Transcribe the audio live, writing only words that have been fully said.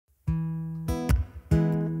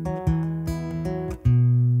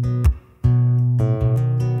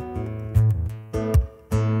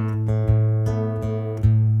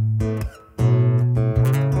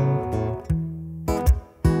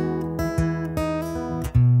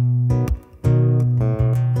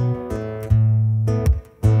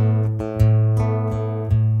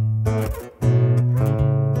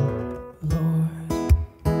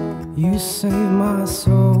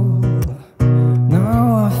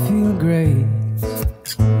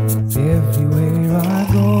grace everywhere I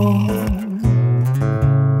go.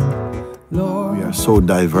 Lord, we are so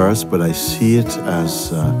diverse, but I see it as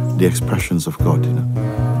the expressions of God, you know.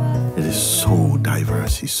 It is so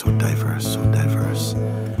diverse. He's so diverse, so diverse.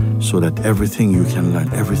 So that everything you can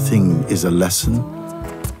learn, everything is a lesson.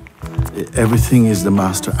 Everything is the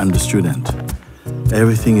master and the student.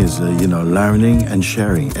 Everything is, learning and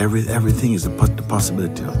sharing. Everything is the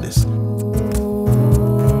possibility of this.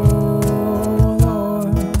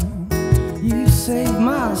 Lord, you saved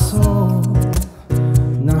my soul.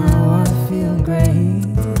 Now I feel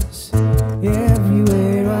grace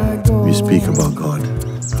everywhere I go. We speak about God.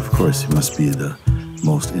 Of course, He must be the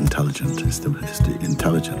most intelligent. It's the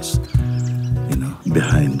intelligence,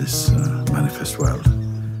 behind this manifest world.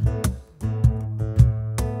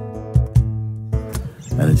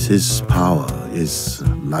 And it's His power, His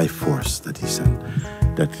life force that He sent,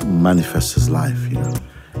 that manifests His life,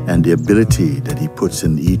 and the ability that He puts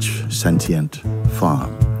in each sentient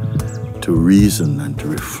form to reason and to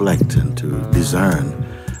reflect and to discern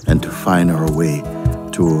and to find our way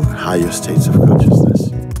to higher states of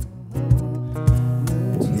consciousness.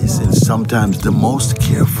 It's sometimes the most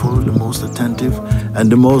careful, the most attentive,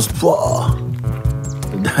 and the most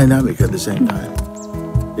dynamic at the same time.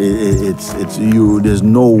 It's you. There's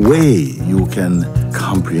no way you can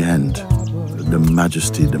comprehend the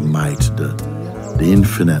majesty, the might, the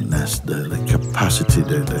infiniteness, the capacity,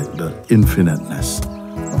 the infiniteness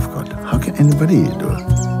of God. How can anybody do it?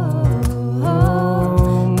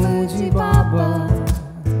 Mooji Baba,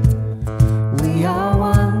 we are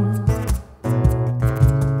one.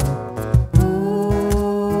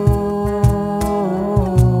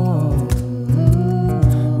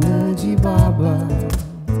 Mooji Baba.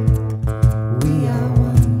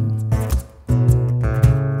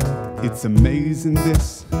 It's amazing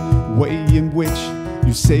this way in which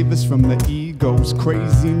you save us from the ego's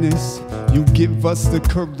craziness. You give us the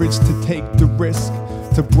courage to take the risk,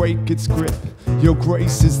 to break its grip. Your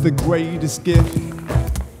grace is the greatest gift.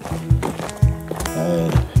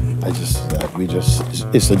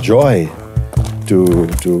 It's a joy to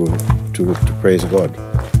praise God.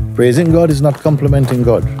 Praising God is not complimenting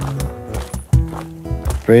God.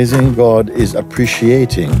 Praising God is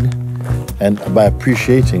appreciating, and by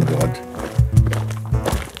appreciating God,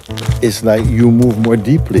 it's like you move more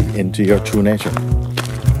deeply into your true nature.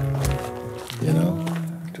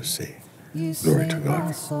 To say, glory to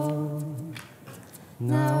God.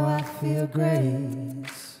 Now I feel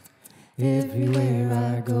grace everywhere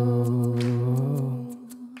I go.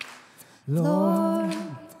 Lord,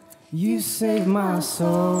 you save my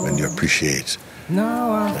soul. When you appreciate,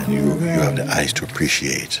 now I then you have the eyes to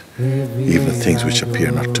appreciate even things which appear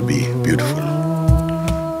not to be beautiful.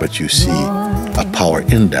 But you see a power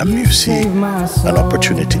in them, you see an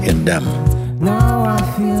opportunity in them. Now I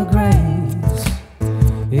feel grace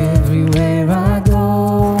everywhere I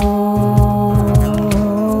go.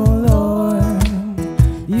 Lord,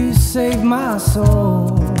 you save my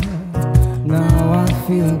soul. Now I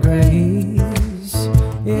feel grace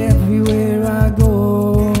everywhere I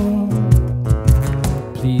go.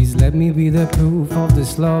 Please let me be the proof of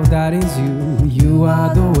this love that is you. You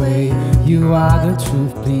are the way, you are the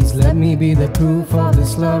truth. Please let me be the proof of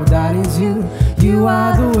this love that is you. You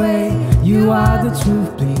are the way, you are the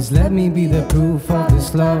truth. Please let me be the proof of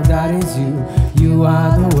this love that is you. You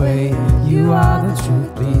are the way, you are the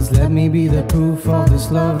truth. Please let me be the proof of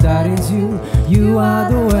this love that is you. You are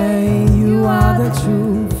the way, you are the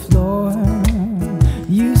truth, Lord.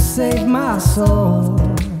 You saved my soul.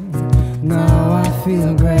 Now I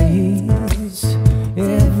feel grace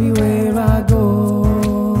everywhere I go.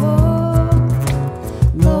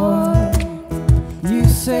 Lord, you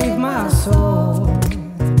saved my soul.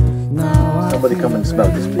 Now Somebody come and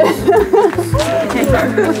smell this, please.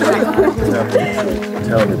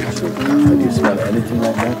 Tell me the truth. Can you smell anything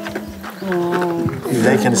like that? If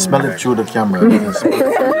they can smell it through the camera.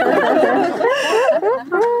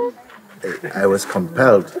 I was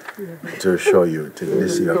compelled to show you,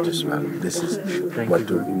 this you have to smell. This is what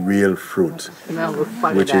the real fruit,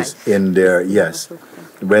 which is in their,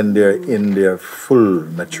 when they're in their full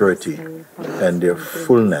maturity and their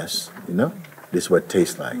fullness, this is what it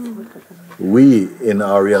tastes like. We, in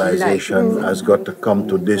our realization, has got to come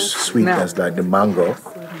to this sweetness like the mango,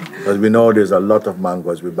 because we know there's a lot of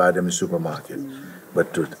mangoes, we buy them in the supermarket.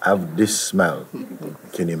 But to have this smell,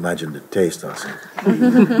 can you imagine the taste of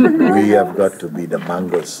it? We have got to be the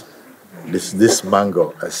mangoes. This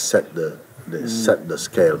mango has set the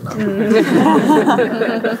scale now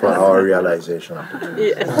for our realization of the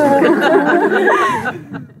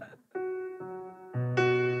truth.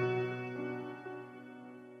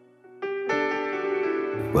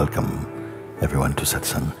 Welcome everyone to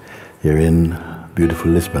Satsang here in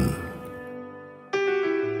beautiful Lisbon.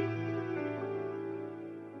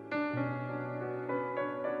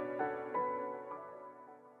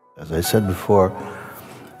 As I said before,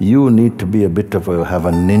 you need to be have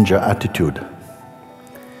a ninja attitude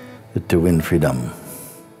to win freedom.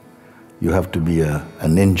 You have to be a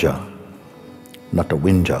ninja, not a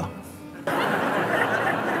whinger.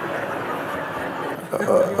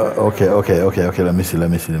 Okay, let me see.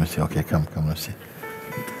 Okay, come, let's see.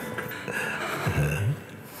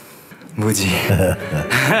 Mooji.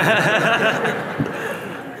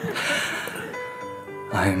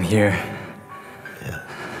 I am here. Yeah.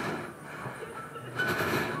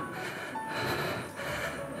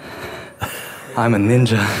 I'm a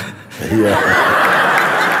ninja. Yeah.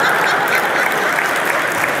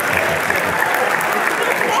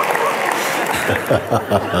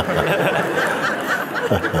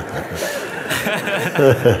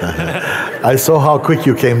 I saw how quick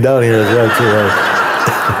you came down here as well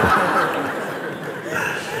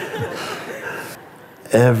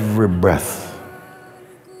too. Every breath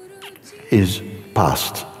is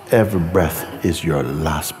past. Every breath is your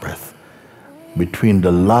last breath. Between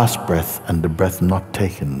the last breath and the breath not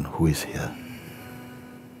taken, who is here?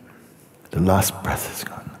 The last breath is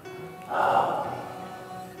gone.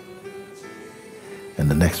 And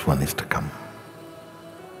the next one is to come.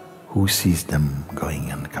 Who sees them going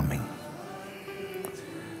and coming?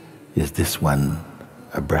 Is this one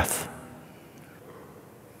a breath?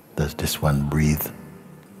 Does this one breathe?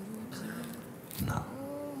 No.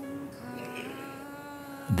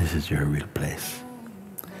 This is your real place.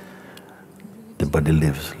 The body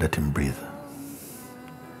lives, let him breathe.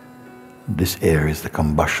 This air is the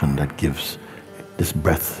combustion that gives, this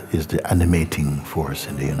breath is the animating force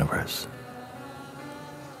in the universe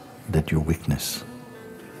that you witness.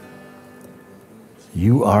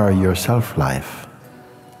 You are yourself life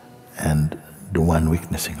and the one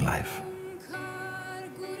witnessing life.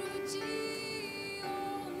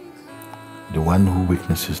 The one who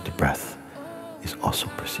witnesses the breath is also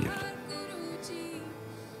perceived.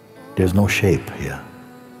 There's no shape here.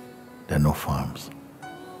 There are no forms.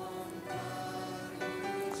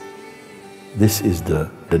 This is the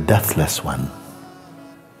deathless one.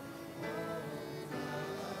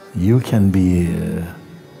 You can be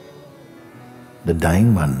the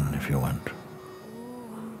dying one if you want.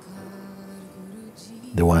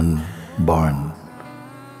 The one born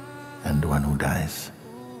and the one who dies.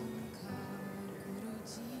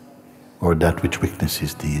 Or that which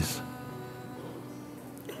witnesses these.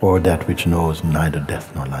 Or that which knows neither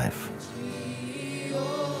death nor life.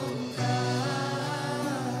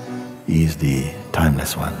 He is the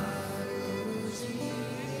timeless one.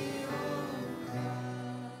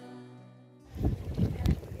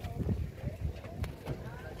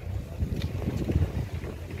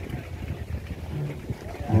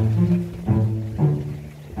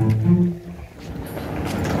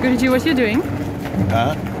 Guruji, what are you doing?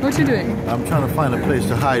 Huh? What are you doing? I'm trying to find a place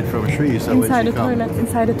to hide from Shri. So Inside the toilet,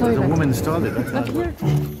 inside the toilet. The woman's toilet. That's Not here.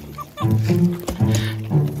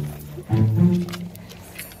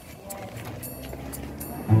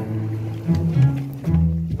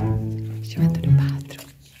 She went to the bathroom.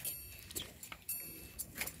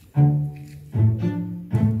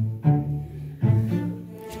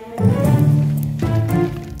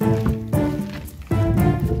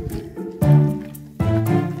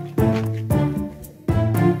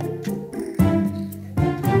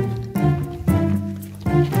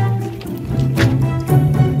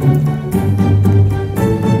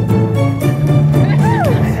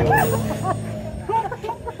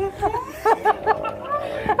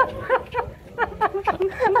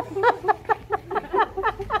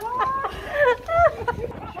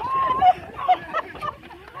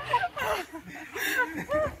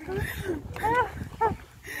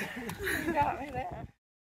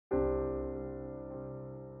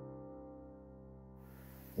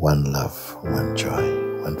 One love, one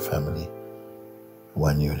joy, one family,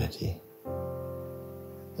 one unity.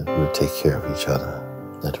 That we'll take care of each other,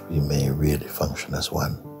 that we may really function as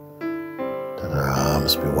one, that our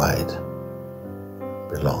arms be wide,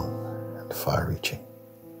 be long and far-reaching,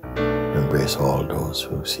 embrace all those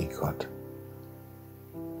who seek God.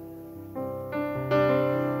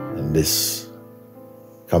 And this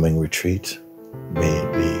coming retreat may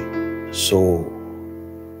it be so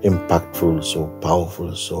impactful, so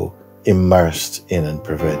powerful, so immersed in and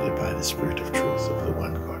pervaded by the Spirit of truth of the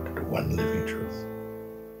one God, the one living truth.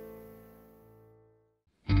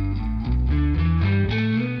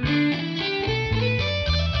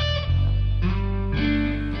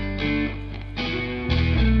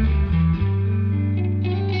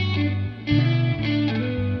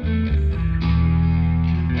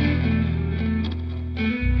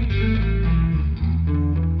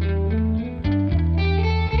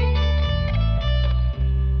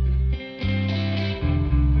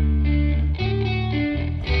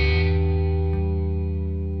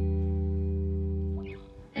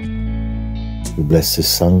 We bless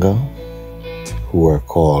this Sangha who are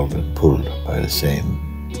called and pulled by the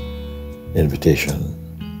same invitation,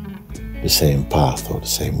 the same path or the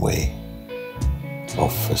same way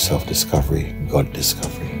of self-discovery, God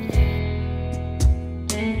discovery.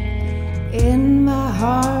 In my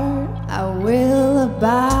heart I will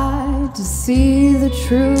abide to see the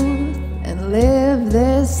truth and live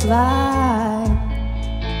this life.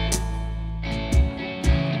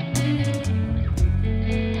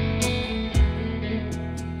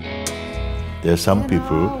 There are some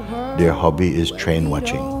people, their hobby is train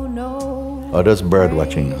watching, others bird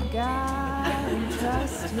watching.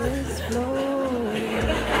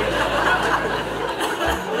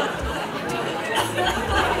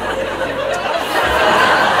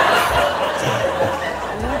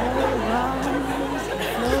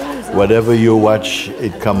 Whatever you watch,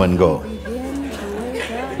 it come and go.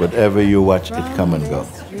 Whatever you watch, it come and go.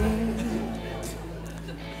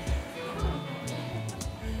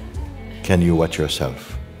 Can you watch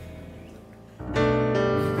yourself?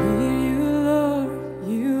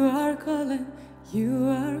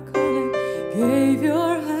 Gave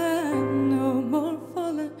your hand, no more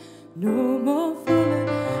falling, no more falling.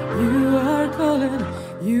 You are calling,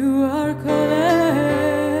 you are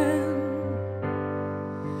calling.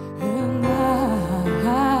 And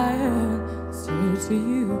I am still to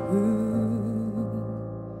you.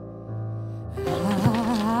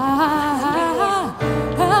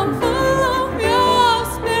 I'm full of your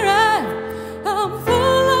spirit, I'm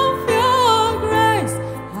full of your grace,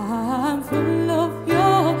 I'm full of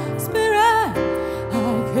your spirit, I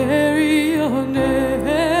carry your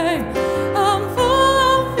name. I'm full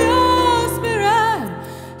of your spirit,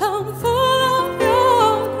 I'm full of your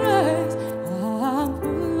grace, I'm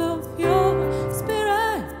full of your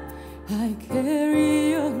spirit, I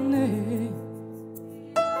carry your name.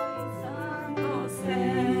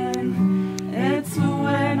 It's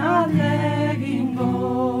when I'm letting go.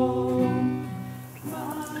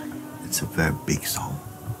 It's a very big song.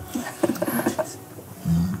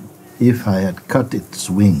 If I had cut its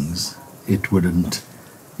wings, it wouldn't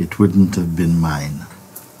have been mine.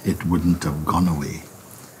 It wouldn't have gone away.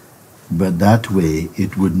 But that way,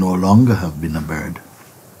 it would no longer have been a bird.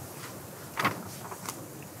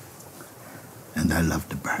 And I love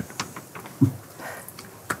the bird.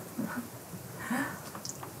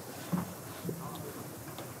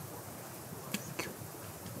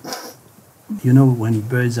 You know, when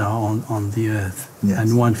birds are on the earth, Yes.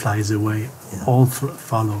 and one flies away, Yeah. all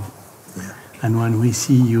follow. Yeah. And when we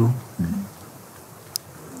see you,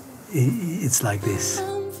 it's like this.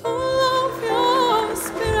 I'm full of your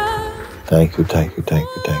spirit. Thank you, thank you, thank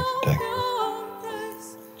you, thank you, thank you.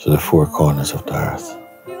 To the four corners of the earth.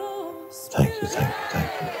 Thank you, thank you, thank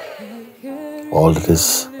you. All that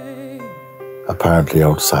is apparently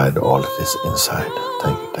outside, all that is inside.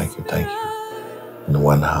 Thank you, thank you, thank you. In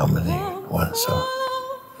one harmony, one self.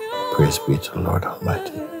 Praise be to the Lord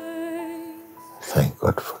Almighty. Thank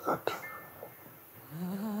God for God.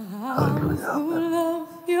 Hallelujah. Amen. Full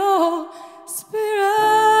of your spirit,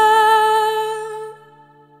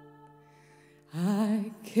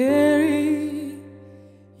 I carry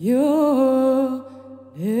your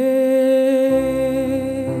name.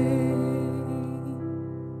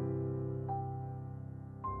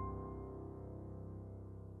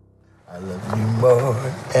 I love you more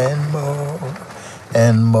and more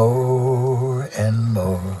and more and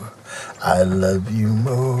more. I love you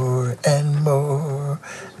more and more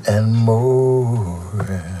and more.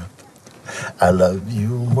 I love you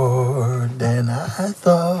more than I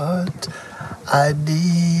thought I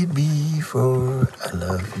did before. I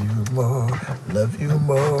love you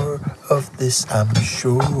more, of this I'm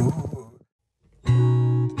sure.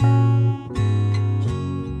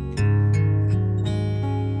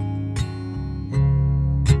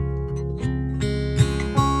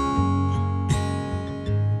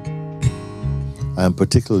 I'm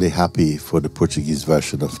particularly happy for the Portuguese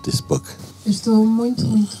version of this book. Eu estou muito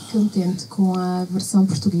contente com a versão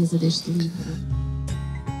portuguesa deste livro.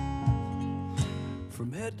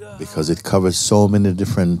 Because it covers so many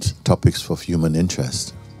different topics of human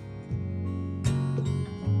interest.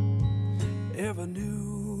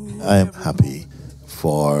 I am happy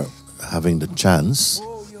for having the chance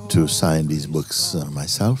to sign these books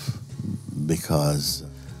myself because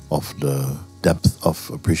of the depth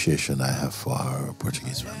of appreciation I have for our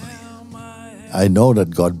Portuguese family. I know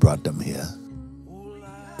that God brought them here.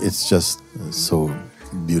 It's just so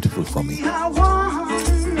beautiful for me.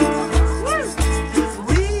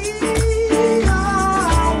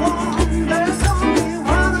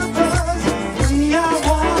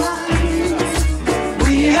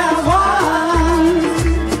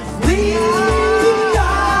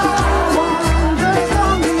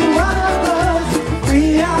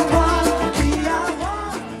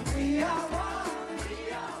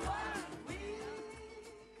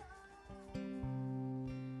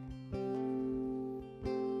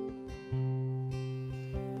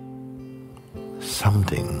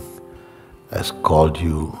 something has called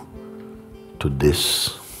you to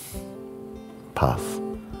this path,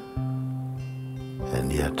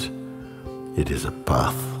 and yet it is a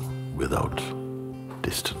path without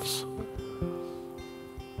distance.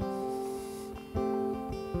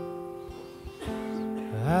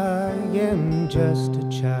 I am just a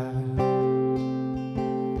child.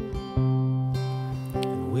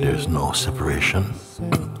 There is no separation,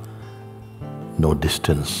 no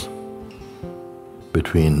distance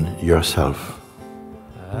between yourself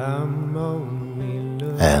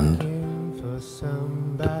and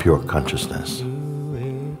the pure consciousness.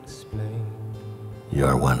 You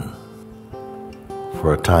are one.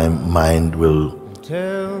 For a time, mind will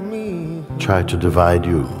try to divide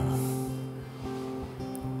you,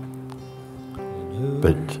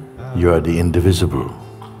 but you are the indivisible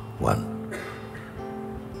one.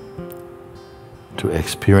 To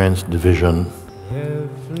experience division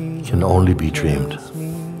can only be dreamed.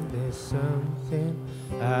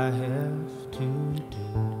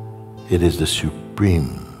 It is the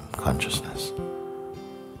supreme consciousness.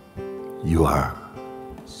 You are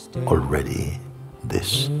already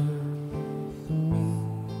this.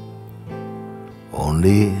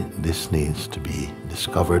 Only this needs to be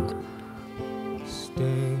discovered.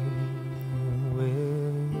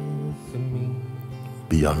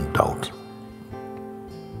 Beyond doubt.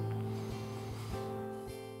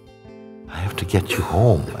 I have to get you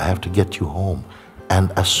home. I have to get you home,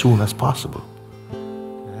 and as soon as possible.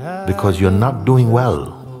 Because you're not doing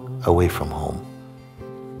well away from home.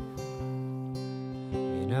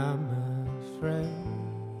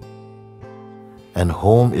 And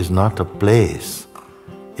home is not a place.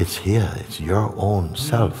 It's here. It's your own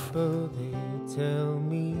self.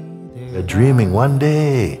 You're dreaming one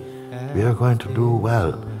day we are going to do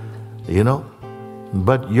well,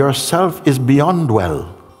 but yourself is beyond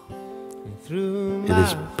well. It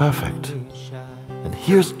is perfect. And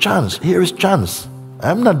here's chance. Here is chance.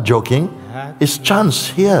 I'm not joking. It's chance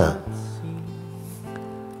here.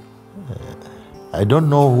 I don't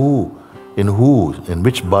know in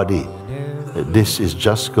which body this is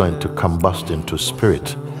just going to combust into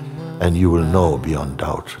spirit, and you will know beyond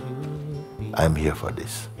doubt. I'm here for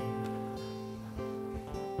this.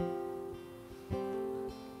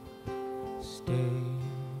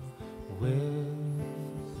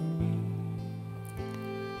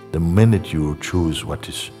 The minute you choose what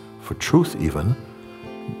is for truth, even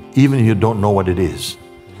you don't know what it is,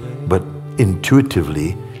 but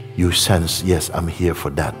intuitively you sense, yes, I'm here for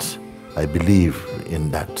that. I believe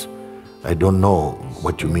in that. I don't know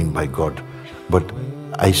what you mean by God, but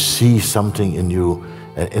I see something in you,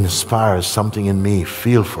 inspires something in me,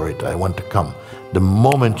 feel for it, I want to come. The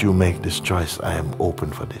moment you make this choice, I am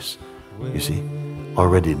open for this. You see,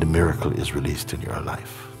 already the miracle is released in your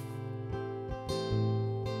life.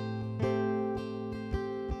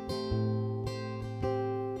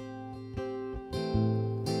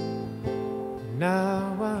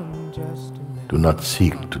 Do not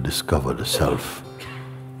seek to discover the self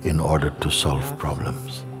in order to solve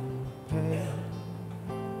problems.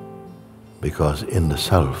 Because in the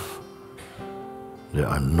self, there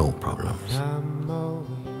are no problems.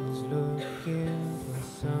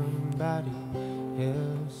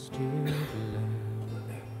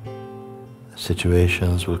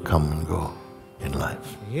 Situations will come and go in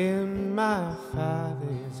life.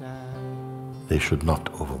 They should not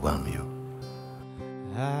overwhelm you.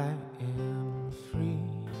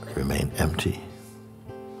 Remain empty.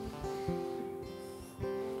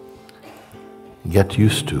 Get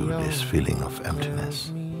used to this feeling of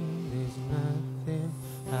emptiness.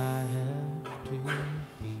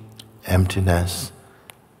 Emptiness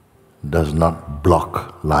does not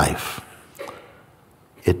block life.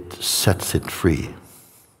 It sets it free.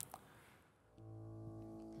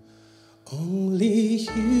 Only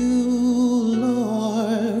you,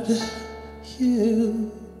 Lord,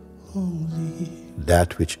 you only.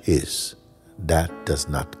 That which is, that does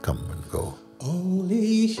not come and go.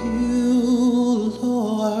 Only you,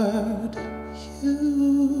 Lord,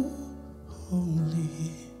 you only.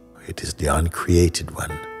 It is the uncreated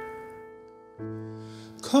one.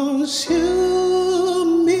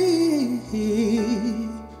 Consume me,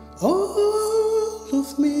 all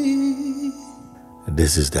of me.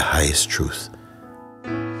 This is the highest truth.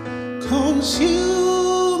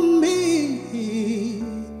 Consume me,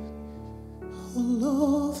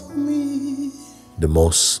 all of me. The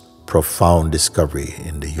most profound discovery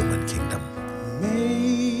in the human kingdom.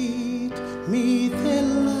 Make me the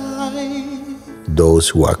light. Those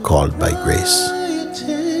who are called by grace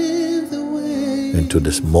into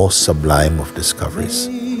this most sublime of discoveries.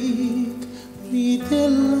 Make me the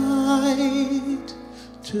light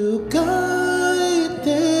to guide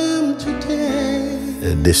them today.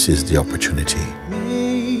 This is the opportunity.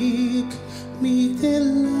 Make me the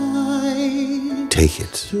light. Take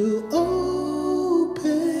it. To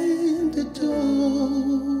open the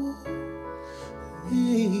door.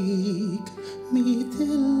 Make me the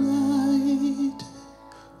light,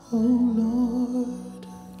 oh Lord.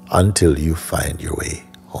 Until you find your way.